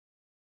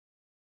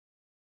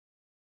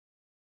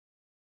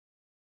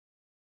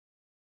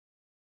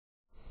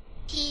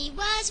He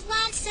was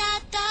once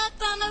a thug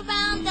from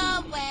around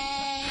the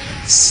way.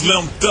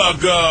 Slim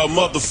Thugger,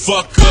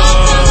 motherfucker.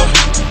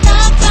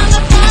 Thug from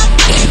the block.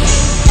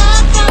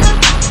 Thug from the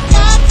block.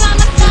 Thug from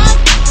the block.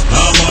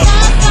 I'm a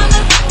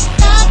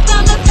Thug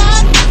from the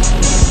block.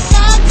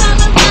 Thug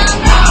from around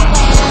the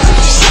way.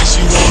 She say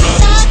she wanna.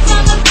 Thug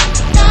from the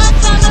block. Thug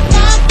from the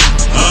block.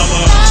 I'm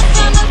a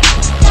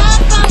Thug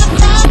from the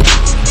block.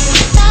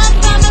 Thug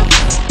from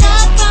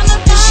the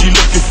block. She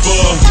looking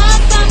for.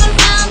 Thug from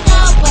around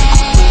the way.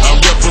 I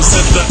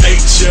represent the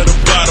H at the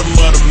bottom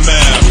of the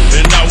map,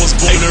 and I was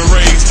born and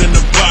raised in the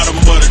bottom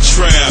of the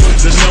trap.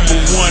 The number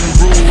one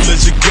rule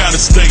is you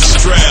gotta stay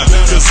strapped,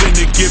 cause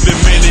any given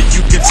minute you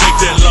can take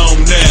that long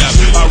nap.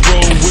 I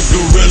roll with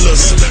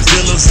gorillas,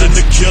 dealers and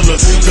the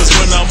killers, cause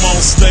when I'm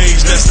on stage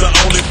that's the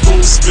only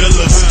pool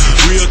spillers.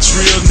 Real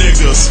trill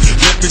niggas,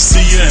 let me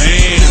see your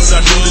hands.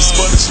 I do this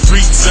for the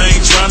streets, I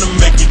ain't trying to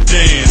make you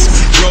dance.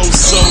 Roll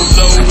so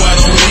low, I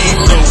don't need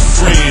no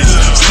friends.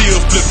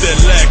 Still flip that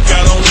lack,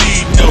 I don't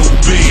need no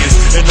bins.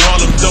 And all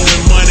I'm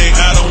throwing money,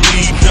 I don't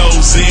need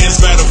those ends.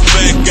 Matter of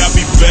fact, I'll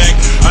be back,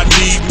 I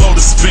need more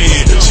to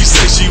spend. She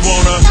say she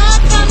wanna. Thug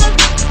from the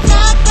block.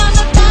 Thug from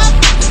the block.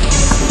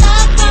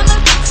 Thug from the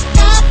block.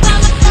 Thug from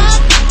the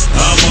block.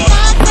 I'm a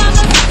Thug from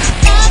the block.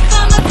 Thug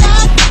from the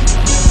block.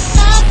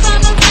 Thug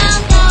from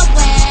around the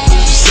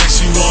way. She say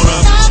she wanna.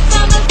 Thug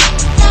from the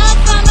block. Thug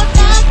from the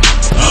block.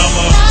 I'm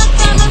a Thug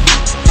from the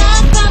block.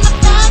 Thug from the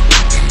block.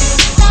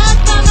 Thug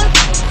from the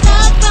block.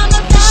 Thug from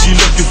the block. She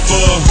looking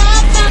for.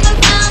 Thug from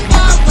around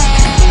the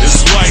way. It's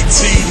white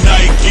tee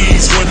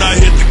Nikes when I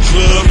hit the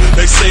club.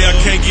 They say I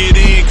can't get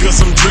in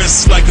cause I'm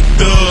dressed like a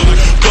thug.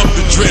 Fuck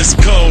the dress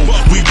code,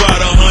 we bout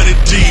 100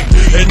 deep,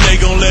 and they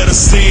gon' let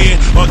us in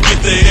or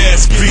get their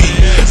ass beat.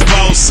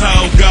 Boss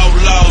hog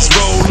outlaws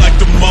roll like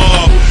the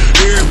mob.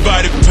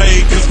 Everybody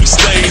pay cause we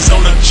stays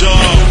on the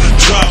job.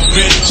 Drop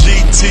in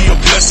GT, a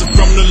blessing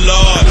from the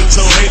Lord,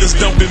 so haters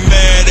don't be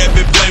mad at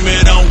me.